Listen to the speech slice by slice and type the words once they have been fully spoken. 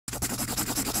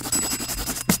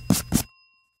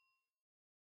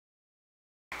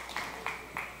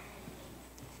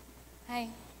Hi.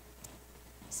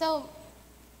 So,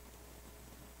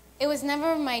 it was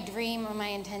never my dream or my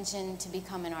intention to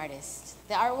become an artist.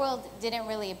 The art world didn't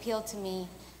really appeal to me.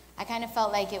 I kind of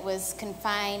felt like it was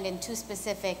confined and too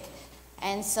specific,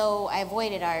 and so I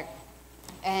avoided art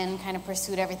and kind of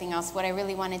pursued everything else. What I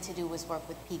really wanted to do was work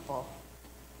with people.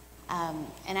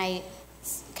 And I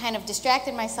kind of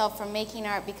distracted myself from making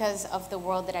art because of the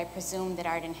world that I presumed that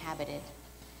art inhabited.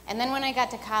 And then when I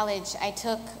got to college, I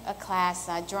took a class,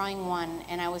 Drawing 1,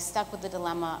 and I was stuck with the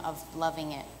dilemma of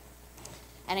loving it.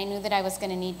 And I knew that I was going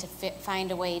to need to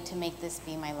find a way to make this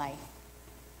be my life.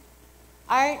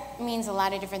 Art means a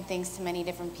lot of different things to many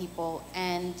different people,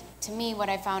 and to me, what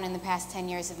I found in the past 10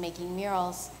 years of making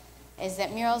murals is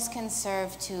that murals can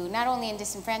serve to, not only in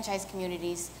disenfranchised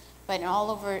communities, but in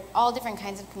all different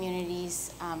kinds of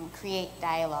communities, create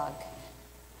dialogue.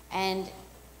 And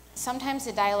sometimes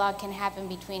the dialogue can happen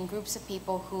between groups of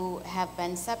people who have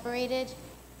been separated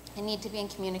and need to be in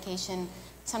communication.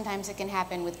 Sometimes it can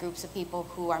happen with groups of people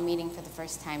who are meeting for the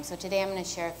first time. So today I'm going to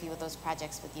share a few of those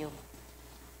projects with you.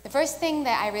 The first thing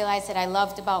that I realized that I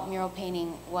loved about mural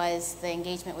painting was the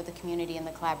engagement with the community and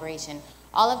the collaboration.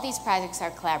 All of these projects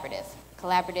are collaborative.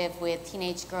 Collaborative with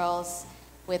teenage girls,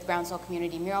 with Groundswell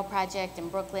Community Mural Project in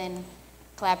Brooklyn,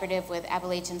 collaborative with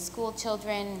Appalachian school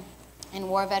children and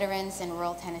war veterans in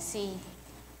rural Tennessee,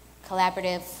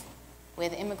 collaborative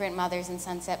with immigrant mothers in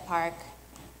Sunset Park,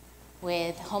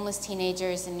 with homeless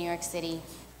teenagers in New York City,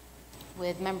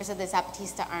 with members of the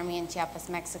Zapatista Army in Chiapas,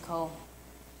 Mexico,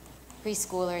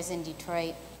 preschoolers in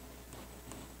Detroit,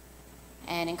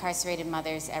 and incarcerated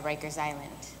mothers at Rikers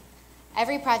Island.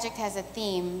 Every project has a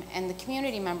theme, and the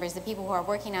community members, the people who are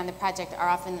working on the project, are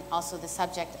often also the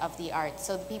subject of the art.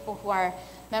 So the people who are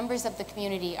members of the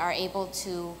community are able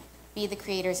to be the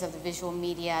creators of the visual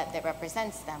media that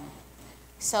represents them.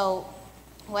 So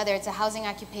whether it's a housing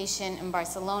occupation in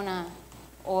Barcelona,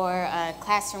 or a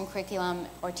classroom curriculum,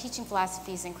 or teaching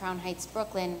philosophies in Crown Heights,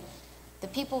 Brooklyn, the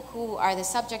people who are the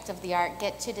subject of the art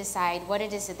get to decide what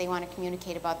it is that they want to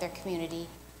communicate about their community,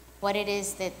 what it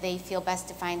is that they feel best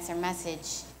defines their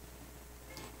message,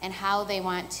 and how they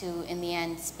want to, in the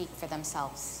end, speak for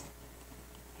themselves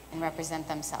and represent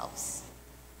themselves.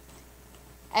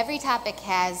 Every topic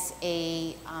has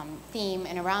a theme,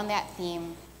 and around that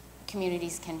theme,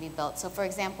 communities can be built. So for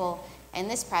example, in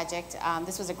this project,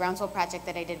 this was a Groundswell project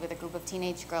that I did with a group of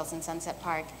teenage girls in Sunset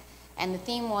Park, and the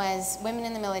theme was women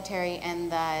in the military and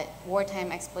the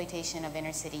wartime exploitation of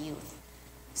inner city youth.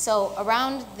 So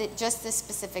around just this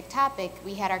specific topic,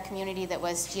 we had our community that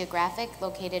was geographic,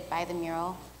 located by the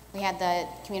mural. We had the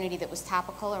community that was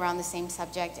topical around the same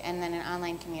subject, and then an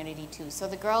online community too. So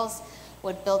the girls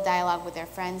would build dialogue with their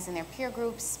friends and their peer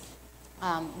groups.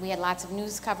 We had lots of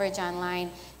news coverage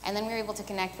online, and then we were able to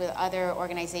connect with other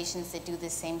organizations that do the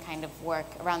same kind of work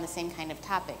around the same kind of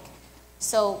topic.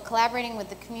 So collaborating with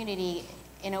the community,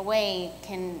 in a way,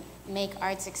 can make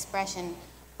art's expression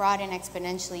broaden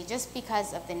exponentially just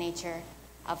because of the nature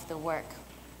of the work.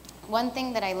 One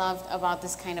thing that I loved about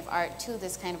this kind of art too,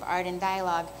 this kind of art and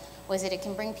dialogue, was that it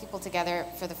can bring people together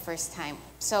for the first time.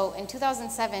 So in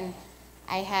 2007,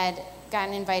 I had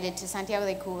gotten invited to Santiago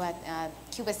de Cuba,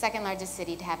 Cuba's second largest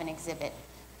city, to have an exhibit.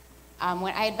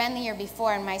 When I had been the year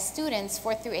before, and my students,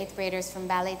 4th through 8th graders from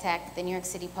Ballet Tech, the New York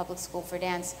City Public School for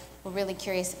Dance, were really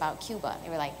curious about Cuba. They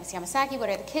were like, Ms. Yamasaki, what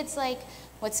are the kids like?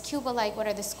 What's Cuba like? What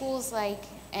are the schools like?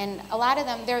 And a lot of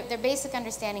them, their basic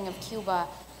understanding of Cuba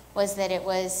was that it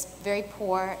was very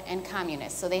poor and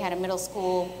communist. So they had a middle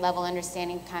school level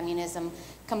understanding of communism,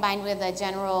 combined with a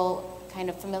general kind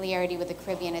of familiarity with the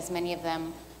Caribbean, as many of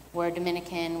them were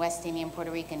Dominican, West Indian,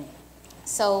 Puerto Rican.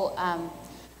 So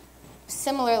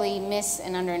similarly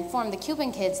and underinformed, the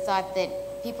Cuban kids thought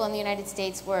that people in the United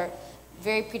States were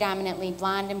very predominantly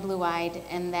blonde and blue-eyed,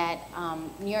 and that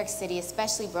New York City,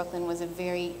 especially Brooklyn, was a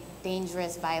very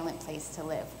dangerous, violent place to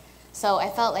live. So I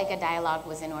felt like a dialogue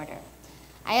was in order.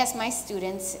 I asked my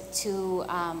students to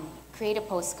create a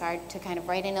postcard, to kind of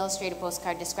write and illustrate a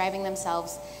postcard describing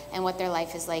themselves and what their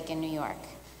life is like in New York.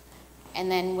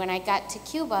 And then when I got to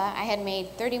Cuba, I had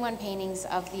made 31 paintings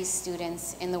of these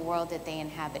students in the world that they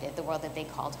inhabited, the world that they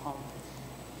called home.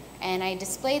 And I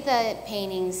displayed the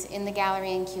paintings in the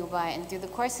gallery in Cuba, and through the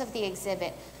course of the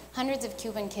exhibit, hundreds of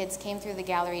Cuban kids came through the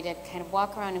gallery to kind of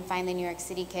walk around and find the New York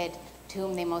City kid to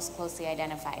whom they most closely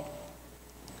identified.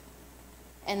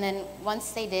 And then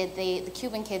once they did, the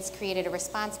Cuban kids created a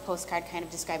response postcard kind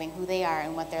of describing who they are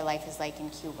and what their life is like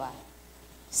in Cuba.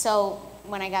 So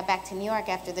when I got back to New York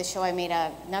after the show, I made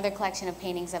another collection of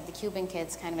paintings of the Cuban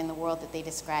kids kind of in the world that they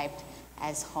described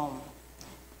as home.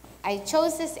 I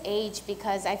chose this age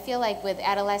because I feel like with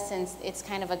adolescence, it's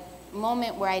kind of a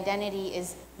moment where identity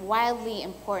is wildly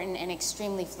important and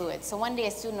extremely fluid. So one day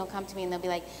a student will come to me and they'll be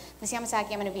like, Ms.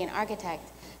 Yamasaki, I'm going to be an architect.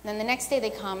 And then the next day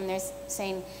they come and they're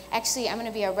saying, actually, I'm going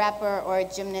to be a rapper or a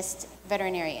gymnast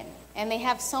veterinarian. And they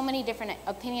have so many different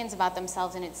opinions about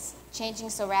themselves, and it's changing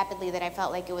so rapidly that I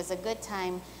felt like it was a good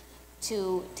time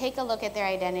to take a look at their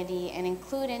identity and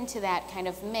include into that kind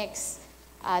of mix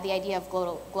the idea of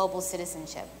global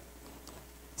citizenship.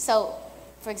 So,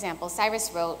 for example,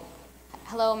 Cyrus wrote,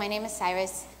 hello, my name is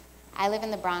Cyrus. I live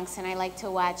in the Bronx, and I like to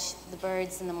watch the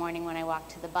birds in the morning when I walk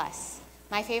to the bus.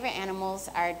 My favorite animals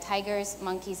are tigers,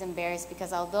 monkeys, and bears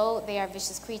because although they are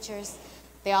vicious creatures,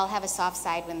 they all have a soft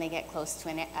side when they get close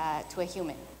to a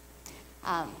human.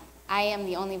 I am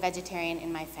the only vegetarian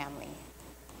in my family.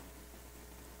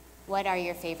 What are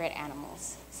your favorite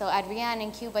animals? So Adrian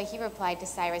in Cuba, he replied to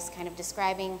Cyrus, kind of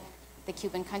describing the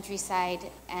Cuban countryside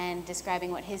and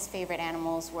describing what his favorite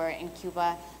animals were in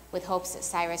Cuba, with hopes that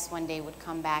Cyrus one day would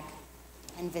come back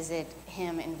and visit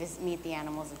him and meet the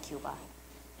animals of Cuba.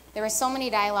 There were so many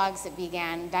dialogues that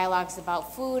began, dialogues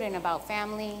about food and about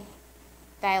family,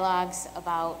 dialogues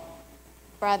about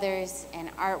brothers and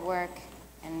artwork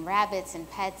and rabbits and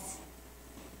pets,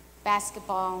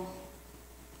 basketball,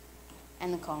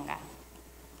 and the conga.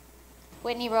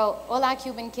 Whitney wrote, hola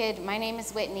Cuban kid, my name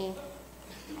is Whitney,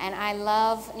 and I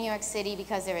love New York City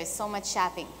because there is so much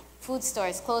shopping. Food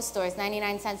stores, clothes stores,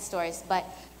 99-cent stores, but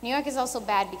New York is also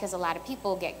bad because a lot of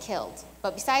people get killed.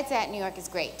 But besides that, New York is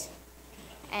great.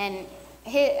 And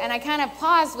I kind of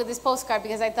paused with this postcard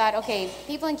because I thought, okay,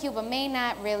 people in Cuba may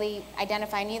not really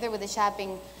identify neither with the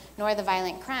shopping nor the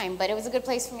violent crime, but it was a good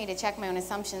place for me to check my own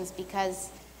assumptions because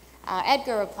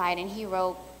Edgar replied and he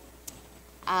wrote,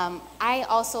 I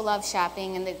also love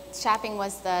shopping, and the shopping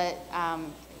was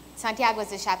Santiago was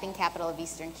the shopping capital of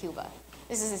Eastern Cuba.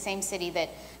 This is the same city that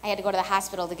I had to go to the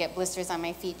hospital to get blisters on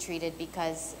my feet treated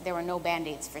because there were no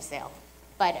Band-Aids for sale.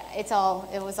 But it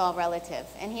was all relative.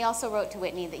 And he also wrote to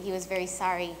Whitney that he was very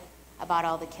sorry about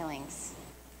all the killings.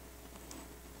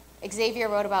 Xavier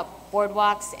wrote about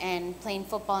boardwalks and playing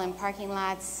football in parking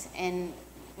lots, and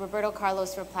Roberto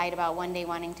Carlos replied about one day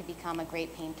wanting to become a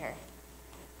great painter.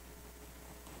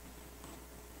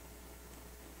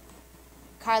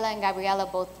 Carla and Gabriela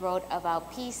both wrote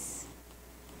about peace.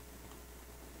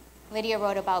 Lydia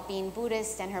wrote about being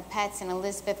Buddhist and her pets, and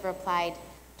Elizabeth replied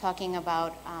talking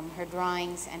about her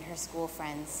drawings and her school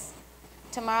friends.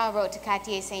 Tamara wrote to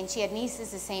Katia saying she had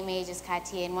nieces the same age as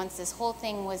Katia, and once this whole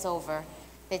thing was over,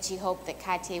 that she hoped that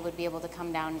Katia would be able to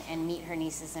come down and meet her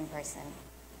nieces in person.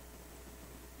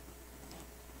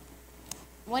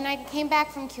 When I came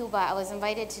back from Cuba, I was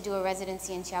invited to do a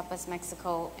residency in Chiapas,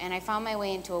 Mexico, and I found my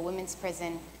way into a women's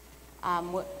prison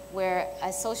where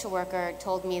a social worker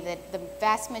told me that the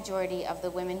vast majority of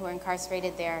the women who were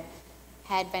incarcerated there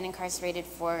had been incarcerated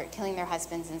for killing their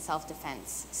husbands in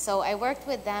self-defense. So I worked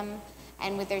with them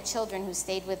and with their children who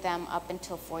stayed with them up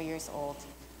until 4 years old.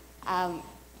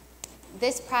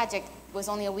 This project was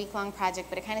only a week-long project,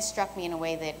 but it kind of struck me in a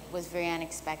way that was very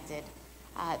unexpected.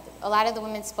 A lot of the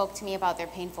women spoke to me about their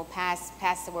painful pasts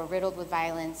that were riddled with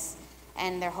violence,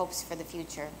 and their hopes for the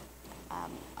future.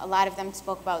 A lot of them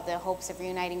spoke about the hopes of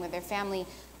reuniting with their family,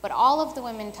 but all of the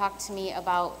women talked to me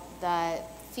about the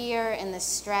fear and the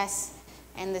stress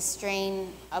and the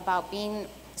strain about being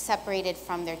separated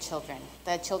from their children,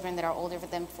 the children that are older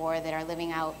than 4 that are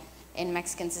living out in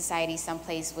Mexican society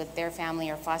someplace with their family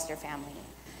or foster family.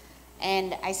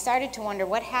 And I started to wonder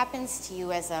what happens to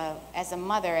you as a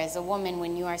mother, as a woman,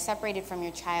 when you are separated from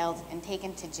your child and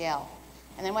taken to jail.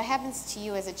 And then what happens to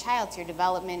you as a child, to your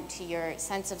development, to your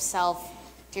sense of self,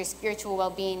 to your spiritual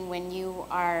well-being when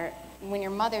your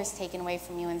mother is taken away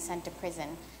from you and sent to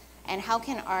prison. And how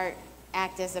can art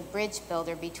act as a bridge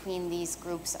builder between these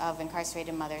groups of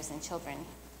incarcerated mothers and children?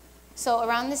 So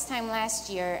around this time last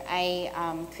year, I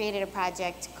created a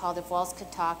project called If Walls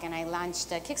Could Talk, and I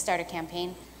launched a Kickstarter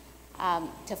campaign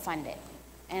to fund it.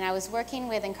 And I was working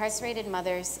with incarcerated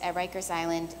mothers at Rikers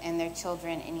Island and their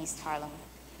children in East Harlem.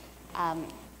 I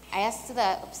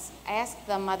asked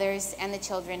the mothers and the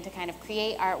children to kind of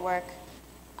create artwork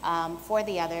for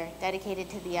the other, dedicated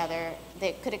to the other,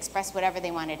 that could express whatever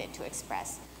they wanted it to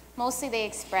express. Mostly they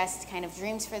expressed kind of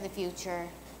dreams for the future,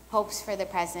 hopes for the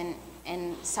present,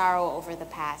 and sorrow over the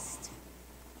past.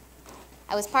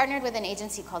 I was partnered with an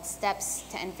agency called Steps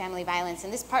to End Family Violence,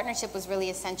 and this partnership was really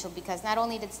essential because not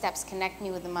only did Steps connect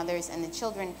me with the mothers and the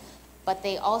children, but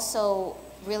they also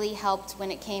really helped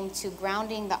when it came to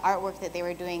grounding the artwork that they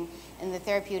were doing in the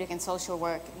therapeutic and social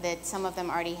work that some of them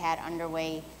already had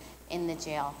underway in the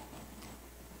jail.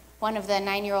 One of the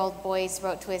 9-year-old boys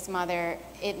wrote to his mother,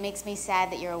 "It makes me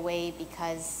sad that you're away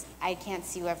because I can't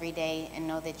see you every day and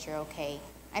know that you're okay."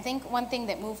 I think one thing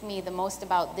that moved me the most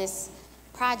about this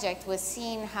project was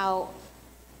seeing how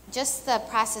just the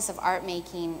process of art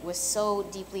making was so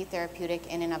deeply therapeutic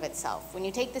in and of itself. When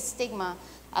you take the stigma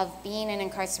of being an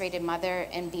incarcerated mother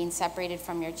and being separated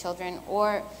from your children,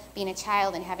 or being a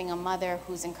child and having a mother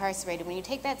who's incarcerated, when you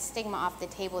take that stigma off the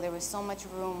table, there was so much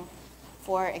room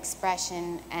for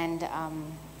expression and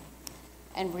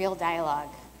real dialogue.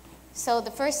 So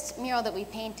the first mural that we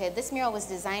painted, this mural was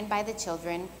designed by the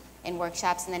children in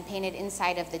workshops and then painted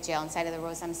inside of the jail, inside of the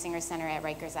Rose M. Singer Center at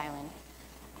Rikers Island.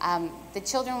 The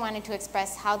children wanted to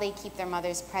express how they keep their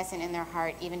mothers present in their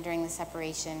heart even during the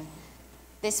separation.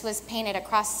 This was painted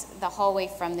across the hallway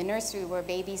from the nursery where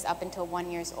babies up until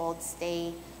 1 year old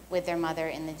stay with their mother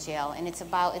in the jail. And it's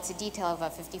a detail of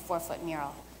a 54-foot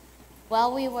mural.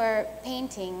 While we were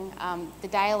painting, the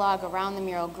dialogue around the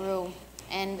mural grew,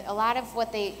 and a lot of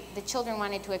what the children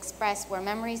wanted to express were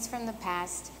memories from the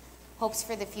past, hopes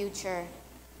for the future,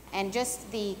 and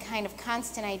just the kind of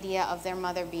constant idea of their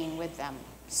mother being with them.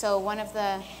 So one of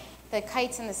the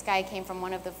kites in the sky came from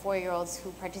one of the 4-year-olds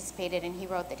who participated, and he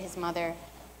wrote that his mother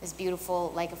is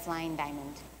beautiful like a flying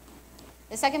diamond.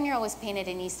 The second mural was painted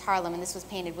in East Harlem, and this was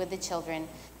painted with the children,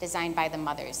 designed by the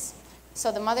mothers. So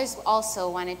the mothers also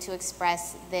wanted to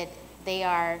express that they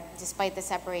are, despite the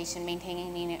separation,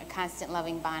 maintaining a constant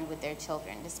loving bond with their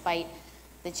children, despite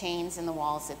the chains and the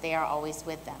walls, that they are always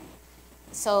with them.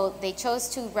 So they chose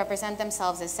to represent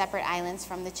themselves as separate islands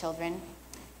from the children.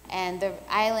 And the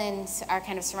islands are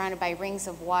kind of surrounded by rings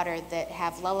of water that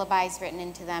have lullabies written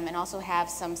into them and also have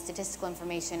some statistical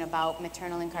information about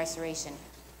maternal incarceration.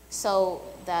 So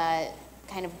the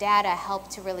kind of data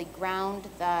helped to really ground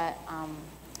the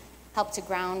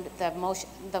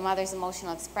mother's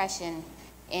emotional expression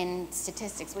in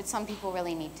statistics, which some people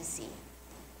really need to see.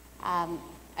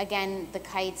 Again, the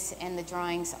kites and the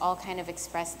drawings all kind of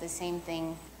express the same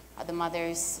thing, the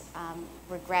mother's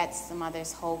regrets, the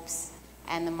mother's hopes,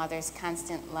 and the mother's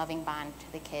constant loving bond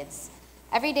to the kids.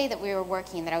 Every day that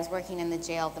I was working in the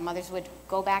jail, the mothers would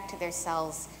go back to their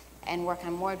cells and work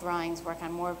on more drawings, work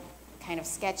on more kind of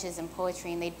sketches and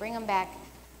poetry, and they'd bring them back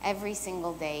every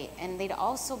single day. And they'd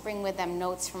also bring with them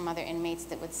notes from other inmates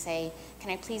that would say,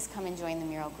 "Can I please come and join the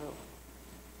mural group?"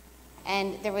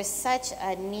 And there was such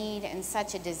a need and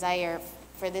such a desire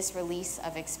for this release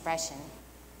of expression.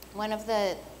 One of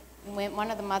the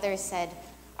mothers said,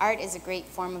 "Art is a great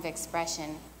form of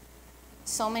expression.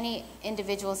 So many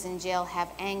individuals in jail have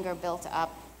anger built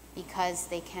up because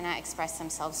they cannot express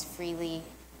themselves freely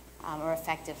or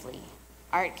effectively.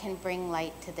 Art can bring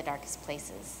light to the darkest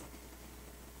places."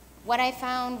 What I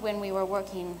found when we were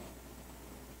working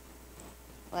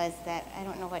was that, I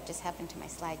don't know what just happened to my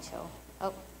slideshow.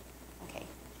 Oh, okay,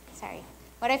 sorry.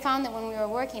 What I found that when we were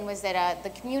working was that the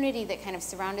community that kind of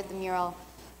surrounded the mural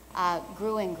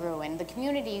grew and grew. And the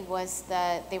community was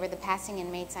they were the passing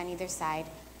inmates on either side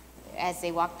as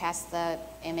they walked past the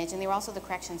image, and they were also the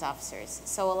corrections officers.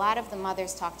 So a lot of the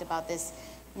mothers talked about this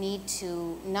need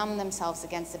to numb themselves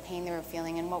against the pain they were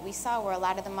feeling. And what we saw were a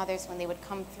lot of the mothers, when they would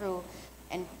come through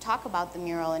and talk about the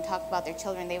mural and talk about their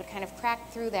children, they would kind of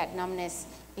crack through that numbness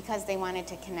because they wanted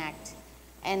to connect.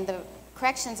 And the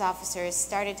corrections officers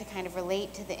started to kind of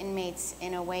relate to the inmates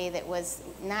in a way that was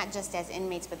not just as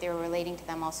inmates, but they were relating to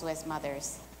them also as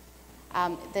mothers.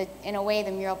 In a way,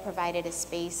 the mural provided a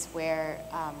space where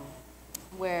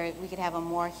we could have a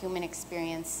more human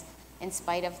experience in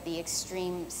spite of the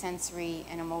extreme sensory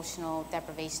and emotional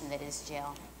deprivation that is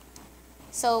jail.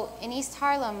 So in East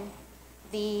Harlem,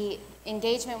 the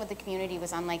engagement with the community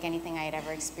was unlike anything I had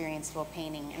ever experienced while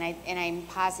painting, and I'm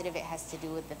positive it has to do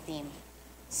with the theme.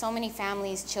 So many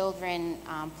families, children,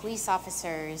 police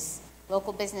officers,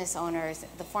 local business owners,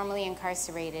 the formerly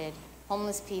incarcerated,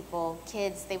 homeless people,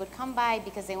 kids, they would come by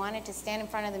because they wanted to stand in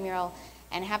front of the mural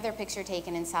and have their picture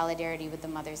taken in solidarity with the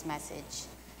mother's message.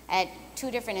 At 2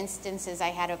 different instances, I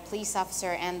had a police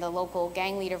officer and the local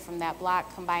gang leader from that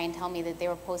block come by and tell me that they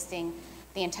were posting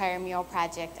the entire mural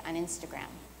project on Instagram.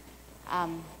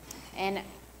 And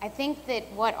I think that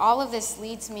what all of this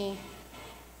leads me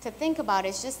to think about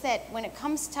is just that when it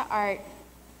comes to art,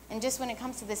 and just when it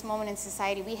comes to this moment in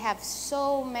society, we have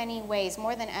so many ways,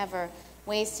 more than ever,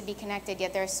 ways to be connected,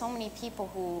 yet there are so many people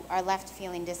who are left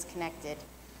feeling disconnected.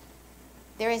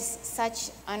 There is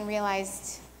such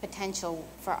unrealized potential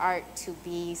for art to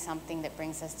be something that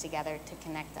brings us together, to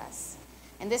connect us.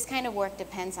 And this kind of work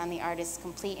depends on the artist's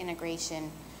complete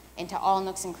integration into all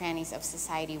nooks and crannies of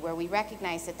society, where we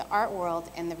recognize that the art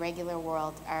world and the regular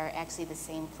world are actually the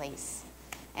same place.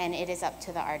 And it is up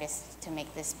to the artist to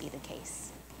make this be the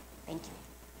case. Thank you.